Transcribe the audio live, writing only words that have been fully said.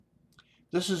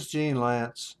This is Gene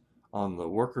Lance on the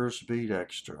Workers Beat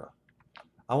Extra.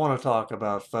 I want to talk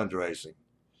about fundraising,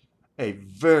 a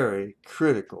very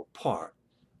critical part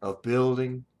of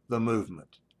building the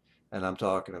movement. And I'm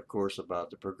talking, of course, about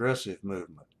the progressive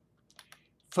movement.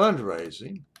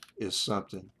 Fundraising is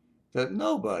something that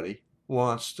nobody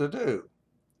wants to do.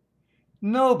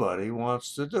 Nobody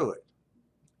wants to do it.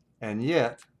 And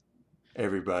yet,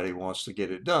 everybody wants to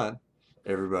get it done.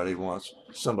 Everybody wants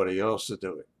somebody else to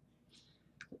do it.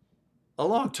 A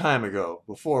long time ago,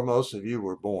 before most of you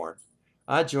were born,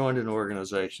 I joined an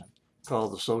organization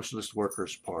called the Socialist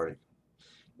Workers Party.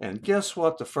 And guess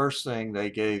what the first thing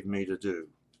they gave me to do?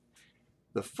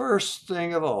 The first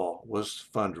thing of all was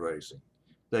fundraising.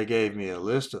 They gave me a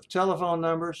list of telephone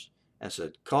numbers and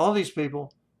said, call these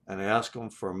people and ask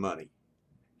them for money.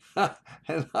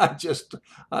 And I just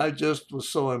was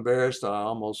so embarrassed I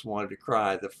almost wanted to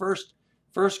cry. The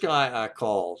first guy I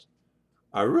called,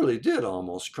 I really did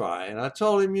almost cry. And I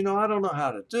told him, I don't know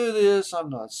how to do this. I'm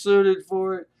not suited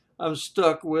for it. I'm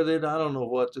stuck with it. I don't know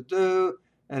what to do.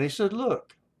 And he said,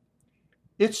 look,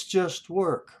 it's just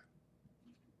work.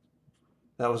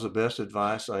 That was the best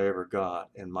advice I ever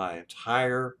got in my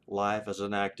entire life as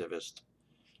an activist.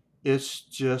 It's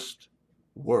just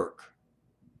work,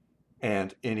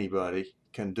 and anybody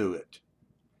can do it.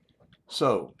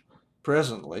 So,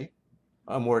 presently,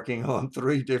 I'm working on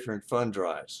 3 different fund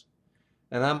drives.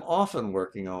 And I'm often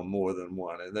working on more than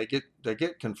one, and they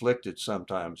get conflicted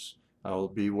sometimes. I'll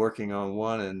be working on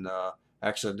one, and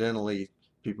accidentally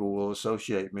people will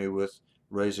associate me with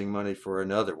raising money for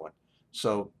another one.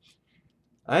 So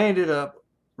I ended up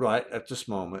right at this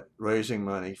moment raising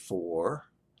money for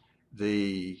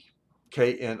the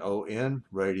KNON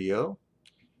radio,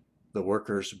 the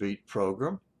Workers Beat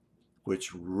program,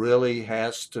 which really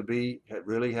has to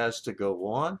go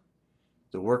on.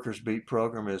 The Workers Beat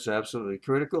program is absolutely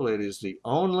critical. It is the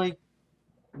only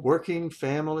working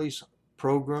families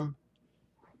program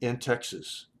in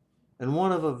Texas, and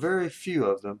one of a very few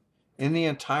of them in the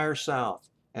entire South,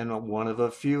 and one of a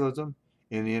few of them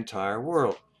in the entire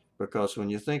world. Because when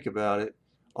you think about it,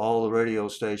 all the radio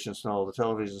stations and all the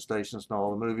television stations and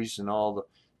all the movies and all the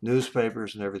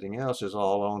newspapers and everything else is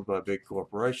all owned by big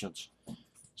corporations.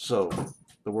 So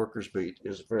the Workers Beat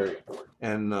is very important.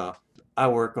 And I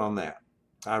work on that.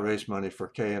 I raise money for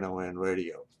KNON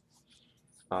radio.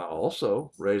 I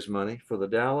also raise money for the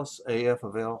Dallas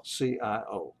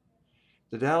AFL-CIO.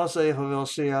 The Dallas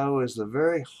AFL-CIO is the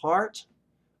very heart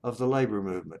of the labor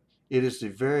movement. It is the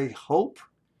very hope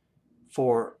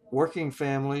for working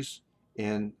families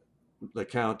in the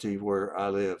county where I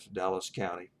live, Dallas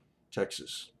County,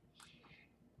 Texas.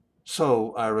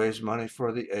 So I raise money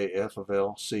for the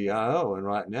AFL-CIO, and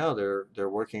right now they're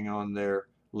working on their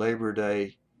Labor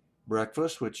Day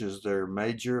breakfast, which is their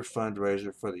major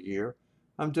fundraiser for the year.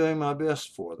 I'm doing my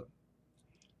best for them.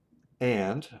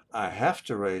 And I have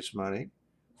to raise money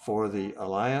for the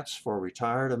Alliance for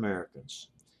Retired Americans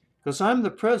because I'm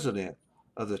the president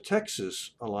of the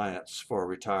Texas Alliance for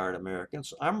Retired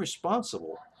Americans. I'm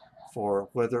responsible for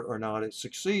whether or not it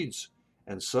succeeds,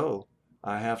 and so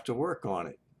I have to work on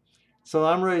it. So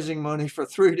I'm raising money for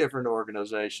 3 different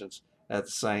organizations at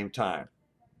the same time.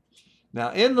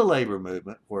 Now, in the labor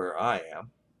movement where I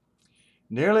am,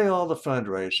 nearly all the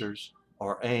fundraisers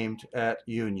are aimed at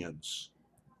unions.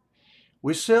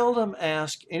 We seldom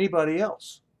ask anybody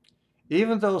else,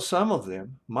 even though some of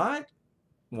them might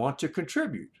want to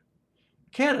contribute.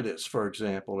 Candidates, for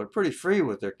example, are pretty free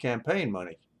with their campaign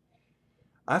money.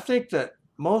 I think that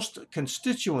most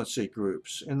constituency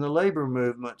groups in the labor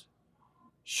movement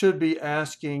should be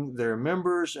asking their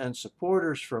members and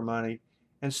supporters for money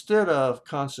instead of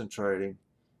concentrating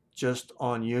just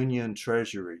on union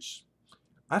treasuries.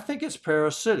 I think it's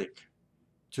parasitic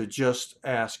to just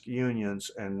ask unions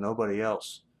and nobody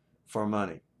else for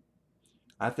money.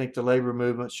 I think the labor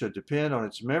movement should depend on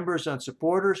its members and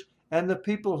supporters and the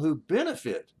people who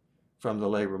benefit from the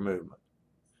labor movement,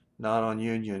 not on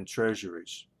union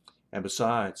treasuries. And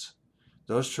besides,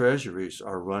 those treasuries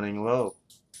are running low.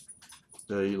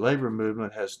 The labor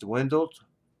movement has dwindled.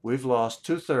 We've lost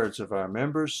 2/3 of our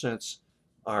members since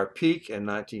our peak in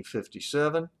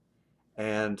 1957,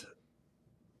 and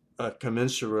a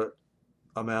commensurate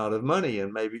amount of money,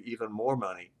 and maybe even more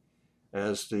money,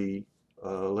 as the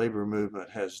labor movement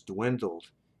has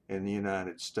dwindled in the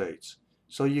United States.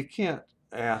 So you can't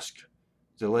ask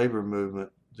the labor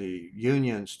movement, the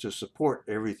unions, to support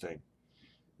everything.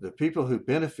 The people who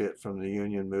benefit from the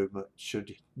union movement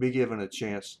should be given a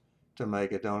chance to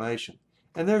make a donation.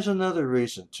 And there's another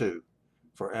reason, too,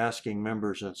 for asking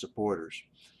members and supporters.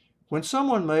 When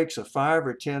someone makes a $5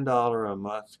 or $10 a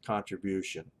month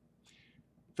contribution,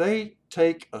 they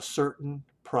take a certain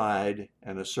pride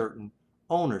and a certain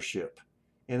ownership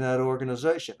in that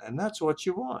organization. And that's what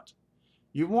you want.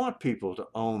 You want people to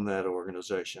own that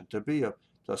organization, to be a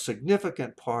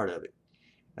significant part of it.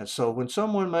 And so when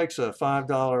someone makes a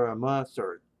 $5 a month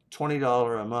or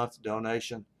 $20 a month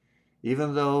donation,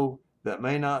 even though that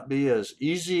may not be as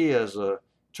easy as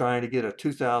trying to get a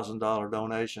 $2,000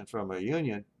 donation from a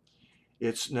union,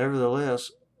 it's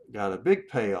nevertheless got a big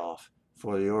payoff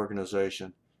for the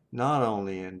organization, not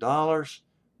only in dollars,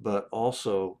 but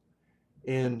also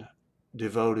in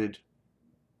devoted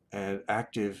and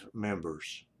active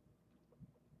members.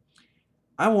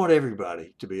 I want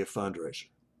everybody to be a fundraiser.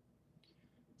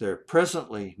 They're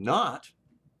presently not,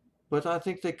 but I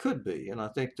think they could be, and I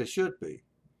think they should be.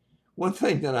 One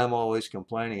thing that I'm always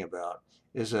complaining about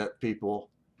is that people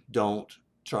don't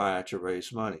try to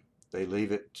raise money. They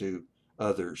leave it to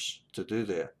others to do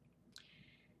that.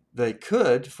 They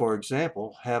could, for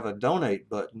example, have a donate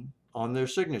button on their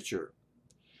signature.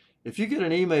 If you get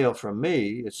an email from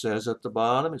me, it says at the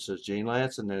bottom, it says Gene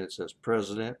Lantz, and then it says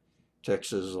President,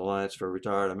 Texas Alliance for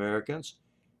Retired Americans.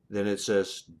 Then it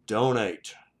says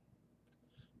donate.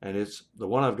 And it's the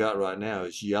one I've got right now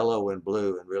is yellow and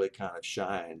blue and really kind of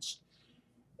shines.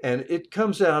 And it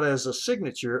comes out as a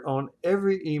signature on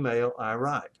every email I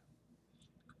write.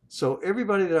 So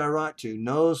everybody that I write to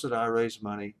knows that I raise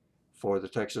money for the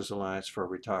Texas Alliance for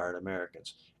Retired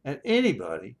Americans. And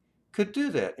anybody could do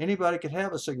that. Anybody could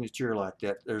have a signature like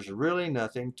that. There's really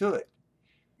nothing to it.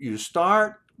 You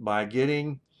start by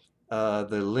getting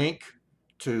the link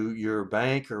to your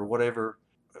bank or whatever,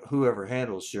 whoever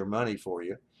handles your money for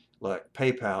you. Like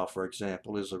PayPal, for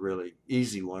example, is a really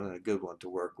easy one and a good one to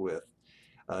work with.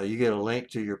 You get a link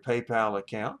to your PayPal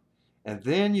account, and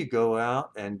then you go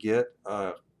out and get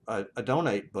a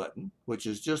donate button, which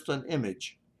is just an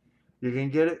image. You can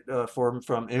get it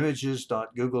from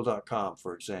images.google.com,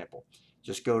 for example.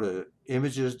 Just go to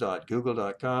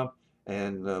images.google.com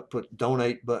and put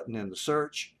donate button in the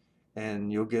search,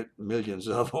 and you'll get millions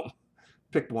of them.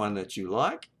 Pick one that you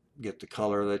like, get the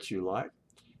color that you like,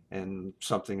 and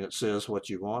something that says what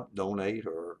you want, donate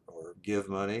or give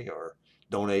money or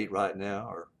donate right now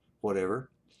or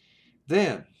whatever.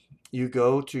 Then you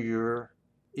go to your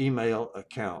email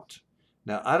account.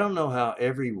 Now, I don't know how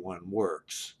everyone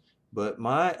works, but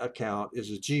my account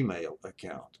is a Gmail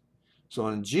account. So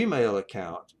on a Gmail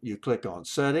account, you click on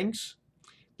settings,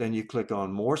 then you click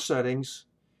on more settings,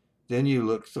 then you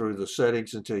look through the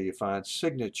settings until you find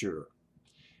signature.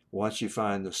 Once you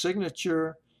find the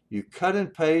signature, you cut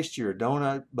and paste your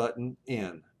donate button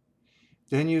in.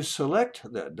 Then you select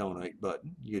that donate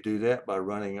button. You do that by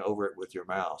running over it with your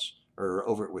mouse or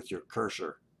over it with your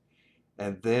cursor.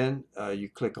 And then you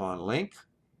click on link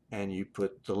and you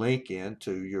put the link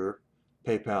into your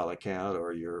PayPal account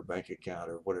or your bank account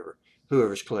or whatever,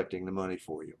 whoever's collecting the money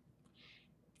for you.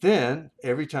 Then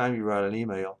every time you write an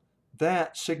email,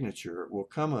 that signature will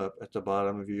come up at the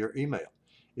bottom of your email.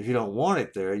 If you don't want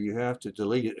it there, you have to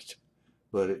delete it,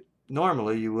 but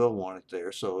normally you will want it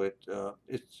there. So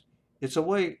it's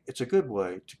a good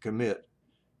way to commit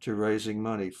to raising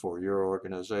money for your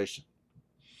organization.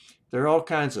 There are all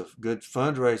kinds of good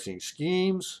fundraising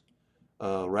schemes,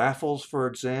 raffles, for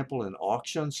example, and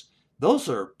auctions. Those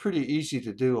are pretty easy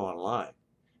to do online,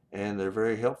 and they're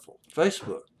very helpful.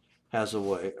 Facebook has a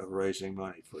way of raising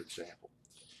money, for example.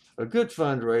 A good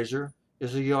fundraiser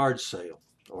is a yard sale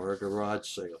or a garage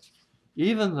sale,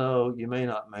 even though you may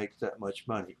not make that much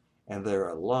money, and they're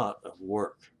a lot of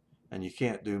work, and you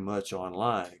can't do much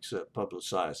online except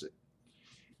publicize it.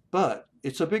 But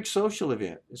it's a big social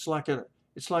event. It's like a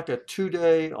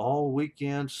 2-day, all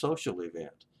weekend social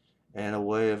event, and a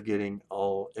way of getting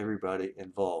everybody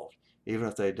involved. Even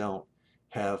if they don't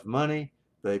have money,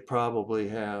 they probably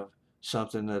have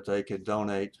something that they could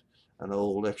donate, an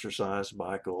old exercise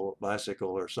bicycle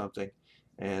or something,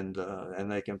 and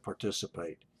they can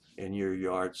participate in your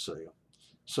yard sale.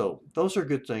 So those are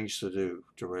good things to do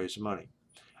to raise money.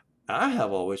 I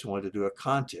have always wanted to do a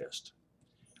contest.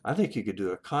 I think you could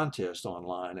do a contest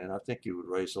online, and I think you would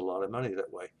raise a lot of money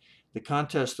that way. The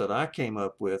contest that I came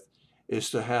up with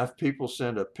is to have people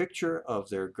send a picture of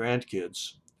their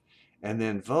grandkids and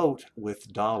then vote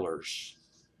with dollars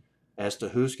as to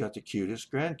who's got the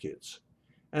cutest grandkids,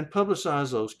 and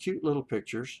publicize those cute little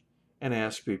pictures and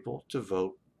ask people to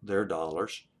vote their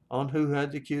dollars on who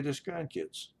had the cutest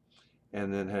grandkids,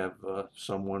 and then have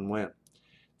someone win.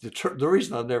 The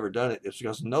reason I've never done it is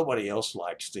because nobody else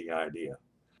likes the idea.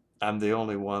 I'm the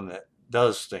only one that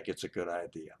does think it's a good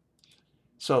idea.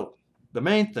 So the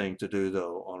main thing to do,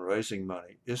 though, on raising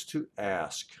money is to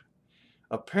ask.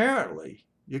 Apparently,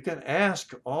 You can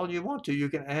ask all you want to. You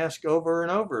can ask over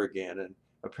and over again, and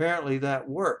apparently that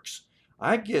works.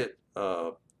 I get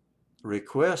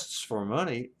requests for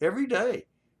money every day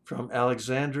from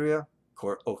Alexandria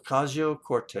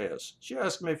Ocasio-Cortez. She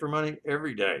asks me for money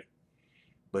every day,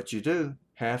 but you do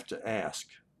have to ask.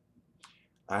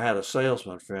 I had a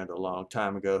salesman friend a long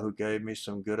time ago who gave me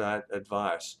some good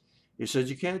advice. He said,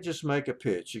 you can't just make a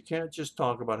pitch. You can't just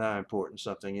talk about how important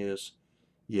something is.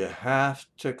 You have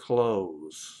to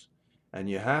close. And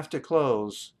you have to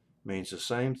close means the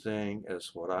same thing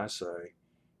as what I say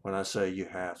when I say you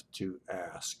have to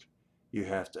ask. You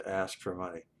have to ask for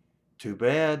money. Too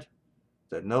bad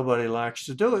that nobody likes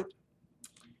to do it,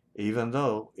 even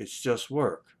though it's just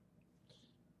work.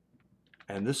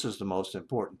 And this is the most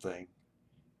important thing.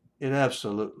 It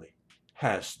absolutely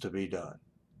has to be done.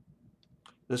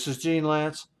 This is Gene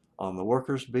Lantz on the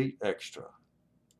Workers Beat Extra.